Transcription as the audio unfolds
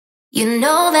You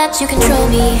know that you control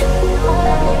me.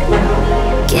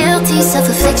 Guilty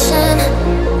self-affliction.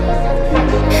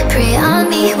 Prey on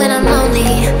me when I'm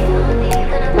lonely,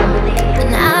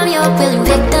 and I'm your willing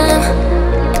victim.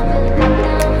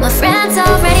 My friends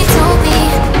already told me,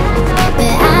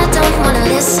 but I don't wanna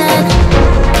listen,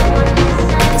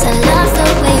 'cause I love the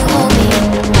way you hold me,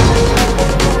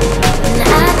 and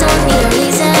I don't need a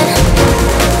reason,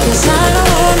 'cause I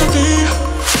don't wanna be.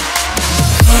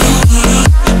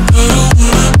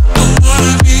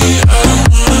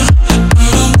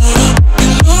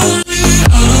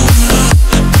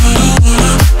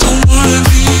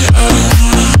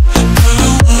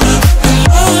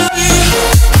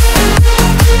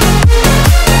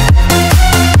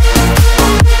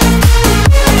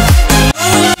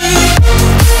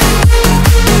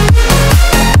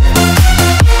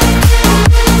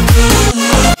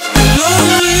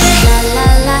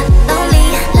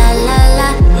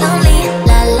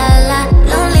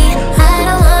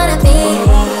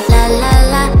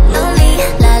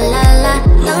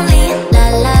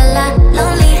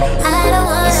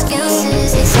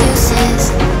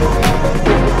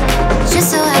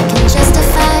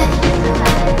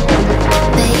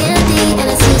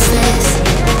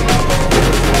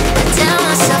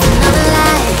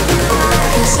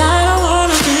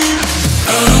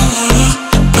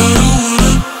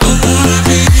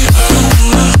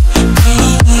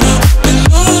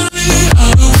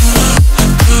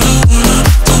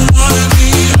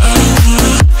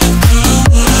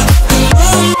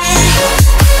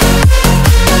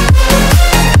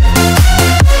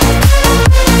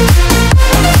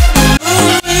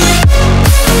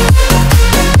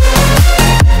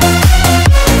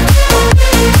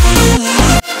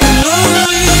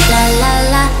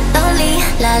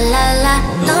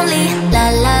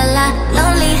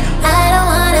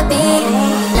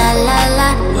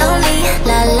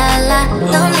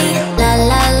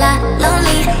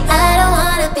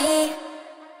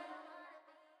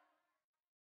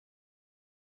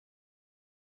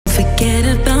 Forget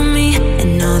about me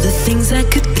and all the things I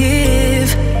could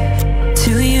give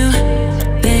to you,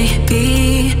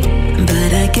 baby.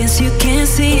 But I guess you can't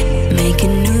see,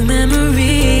 making new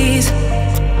memories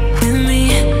with me.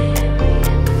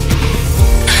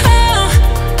 Oh,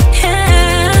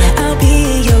 yeah, I'll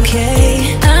be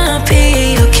okay. I'll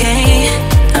be okay.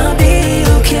 I'll be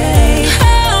okay.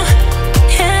 Oh,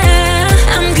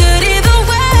 yeah, I'm good either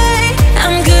way.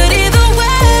 I'm good either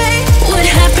way. What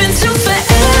happened to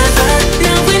forever?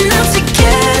 Now we're not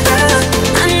together.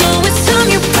 I know it's time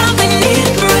you probably need a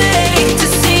break to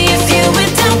see if you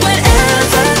were done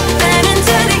whatever, bad and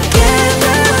dead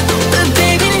together. But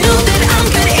baby, know that I'm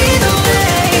good either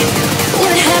way.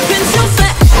 What happened to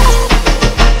forever?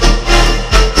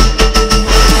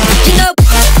 You know,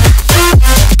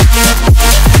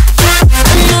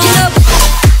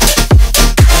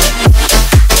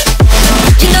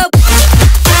 you know,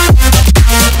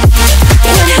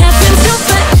 what happened to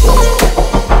forever?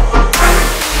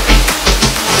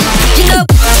 You know,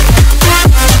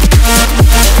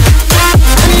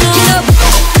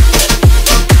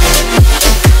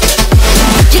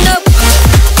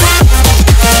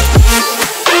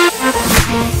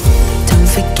 don't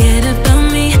forget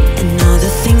about me and all the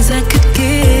things I could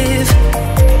give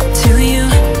to you,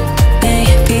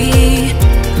 baby.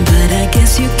 But I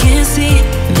guess you can't see,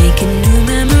 making new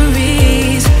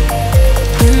memories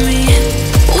with me.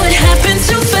 What happened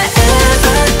to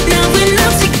forever? Now we're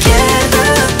not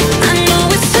together. I know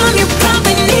it's time you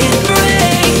probably need a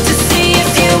break to see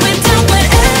if you were done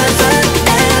whatever,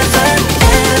 ever,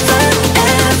 ever,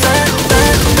 ever.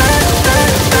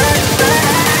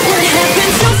 What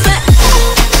happened to forever?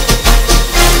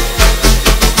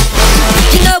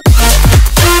 You know,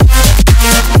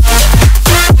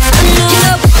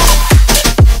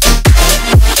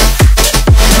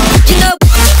 you know,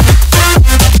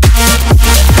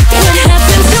 what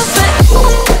happened to forever?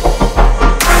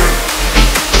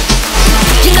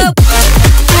 You know,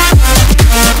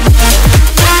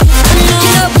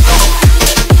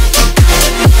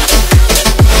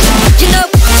 you know,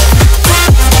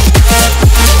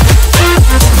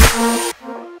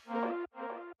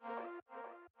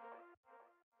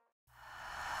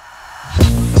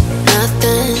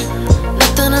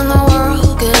 nothing in the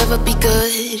world could ever be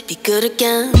good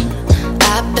again.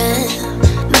 I've been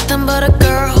nothing but a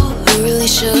girl who really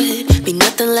should be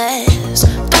nothing less.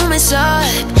 Don't mess up,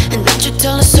 and don't you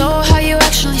tell us so how you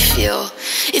actually feel.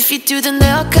 If you do, then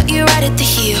they'll cut you right at the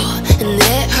heel, and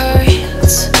it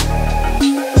hurts.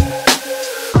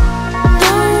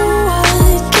 No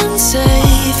one can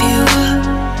save you.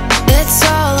 It's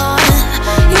all on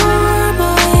your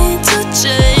mind to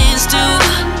change to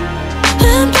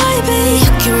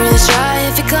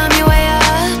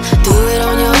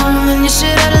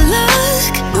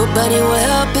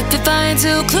if you're flying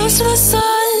too close to the sun.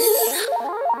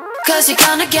 'Cause you're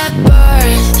gonna get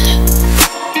burned.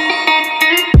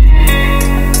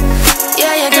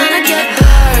 Yeah, you're gonna get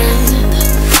burned.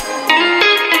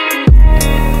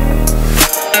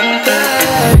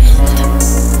 Burned.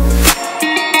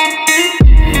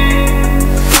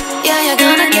 Yeah, you're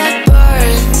gonna get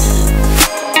burned.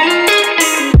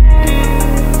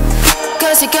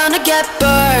 'Cause you're gonna get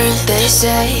burned. They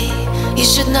say you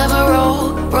should never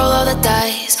roll all the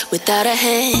dice without a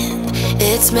hand.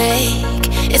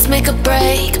 It's make or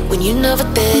break when you never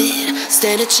did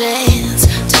stand a chance.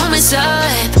 Tell me,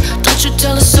 son, don't you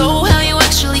tell a soul how you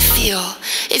actually feel.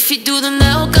 If you do, then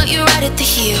they'll got you right at the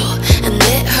heel, and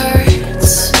it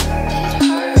hurts.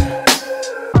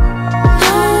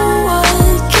 No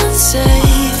one can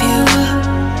save you.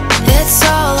 It's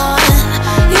all on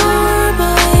your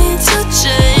mind to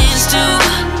change too.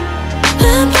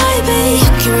 And baby,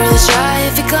 you can really try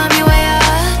if you climb your way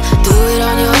up. Do it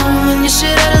on your own when you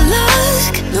shit out of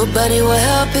luck. Nobody will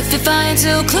help if you're flying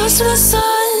too close to the sun.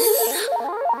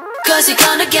 'Cause you're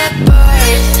gonna get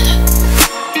burned.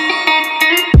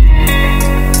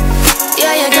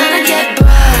 Yeah, you're gonna get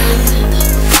burned.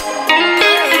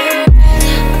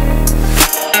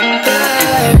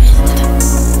 Burned.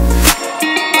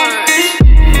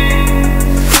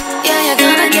 Yeah, you're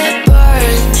gonna get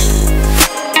burned.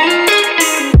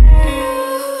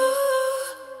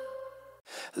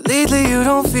 Lately you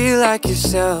don't feel like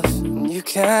yourself, and you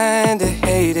kinda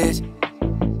hate it.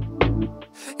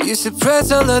 You suppress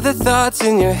all of the thoughts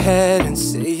in your head and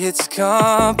say it's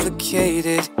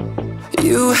complicated.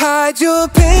 You hide your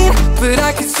pain, but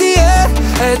I can see it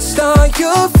etched on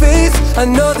your face. I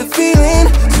know the feeling,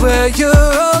 swear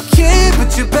you're okay, but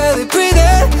you're barely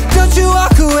breathing. Don't you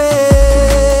walk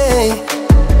away.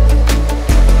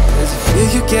 'Cause I feel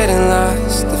you getting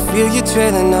lost, I feel you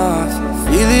trailing off.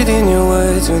 Feel it in your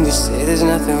words when you say there's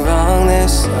nothing wrong.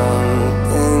 There's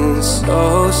something so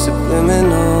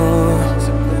subliminal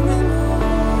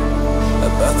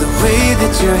about the way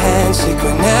that your hands shake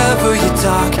whenever you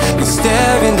talk. You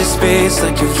stare into space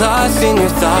like you're lost in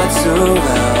your thoughts,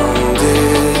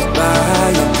 surrounded by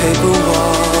your paper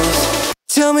walls.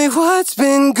 Tell me what's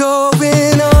been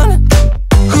going on.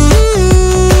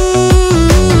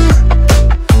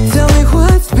 Tell me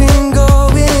what's been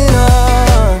going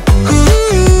on.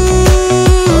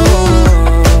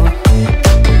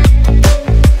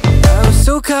 I was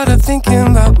so caught up thinking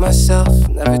about myself,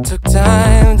 never took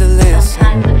time to listen.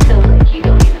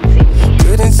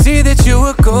 Couldn't see that you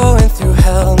were going through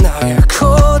hell, now you're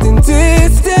cold and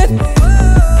distant.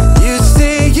 You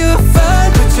say you're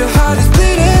fine, but your heart is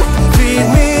bleeding. Read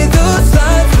me those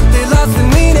lines, but they lost the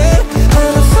meaning. I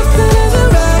know something isn't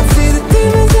right, see the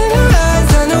demons in your eyes.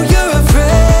 I know you're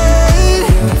afraid.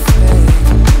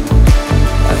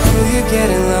 I feel you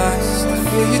getting lost, I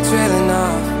feel you trailing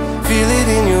off. Feel it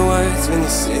in your words when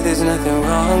you say there's nothing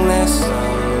wrong. There's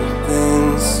something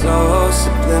so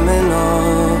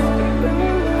subliminal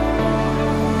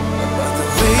about the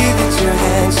way that your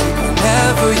hands shake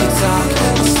whenever you talk.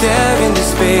 You stare into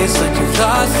space like you're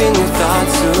lost in your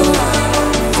thoughts,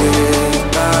 surrounded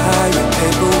by your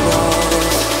paper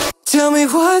walls. Tell me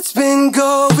what's been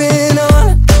going on.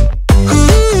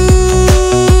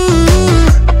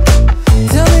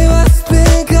 Tell me what's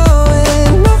been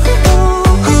going on.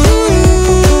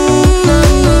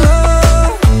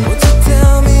 Won't you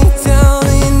tell me now?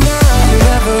 You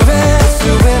never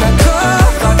answer when I call,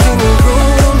 locked in your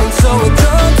room and so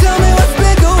withdrawn. Tell me what's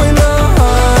been going on.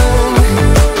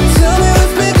 Tell me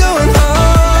what's been going on.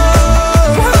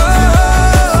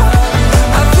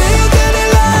 I feel you getting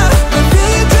lost, I feel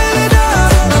you trailing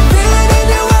off. I feel it in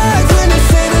your eyes when you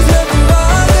say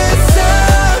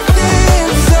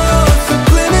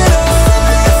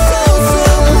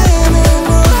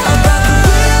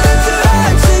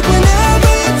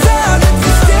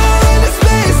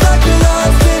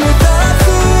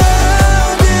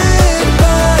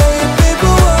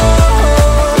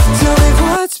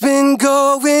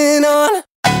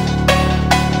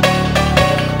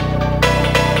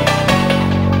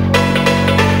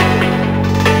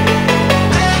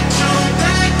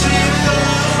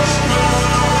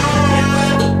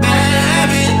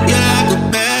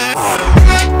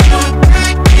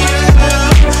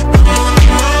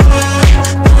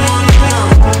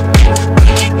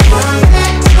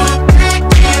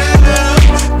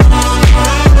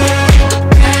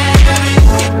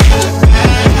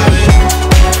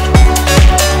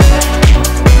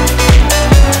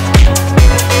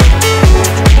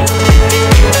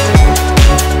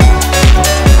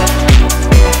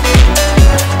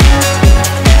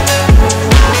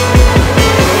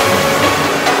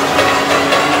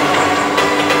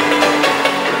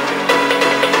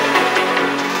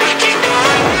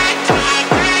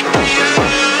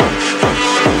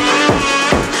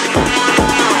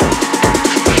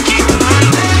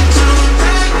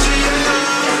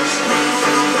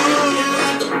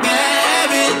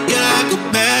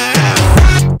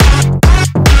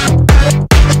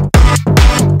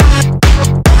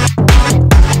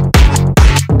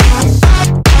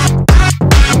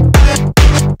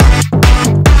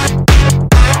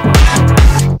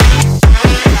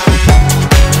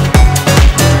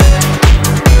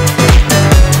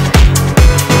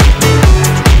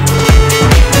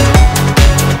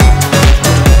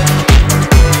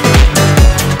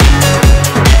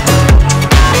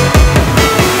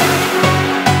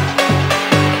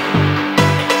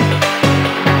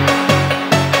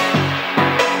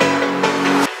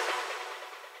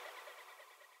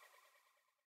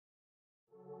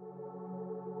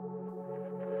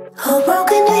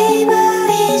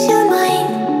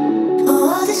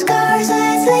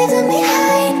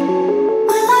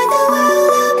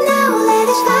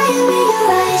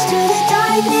through the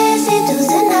darkness into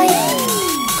the night.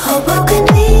 All broken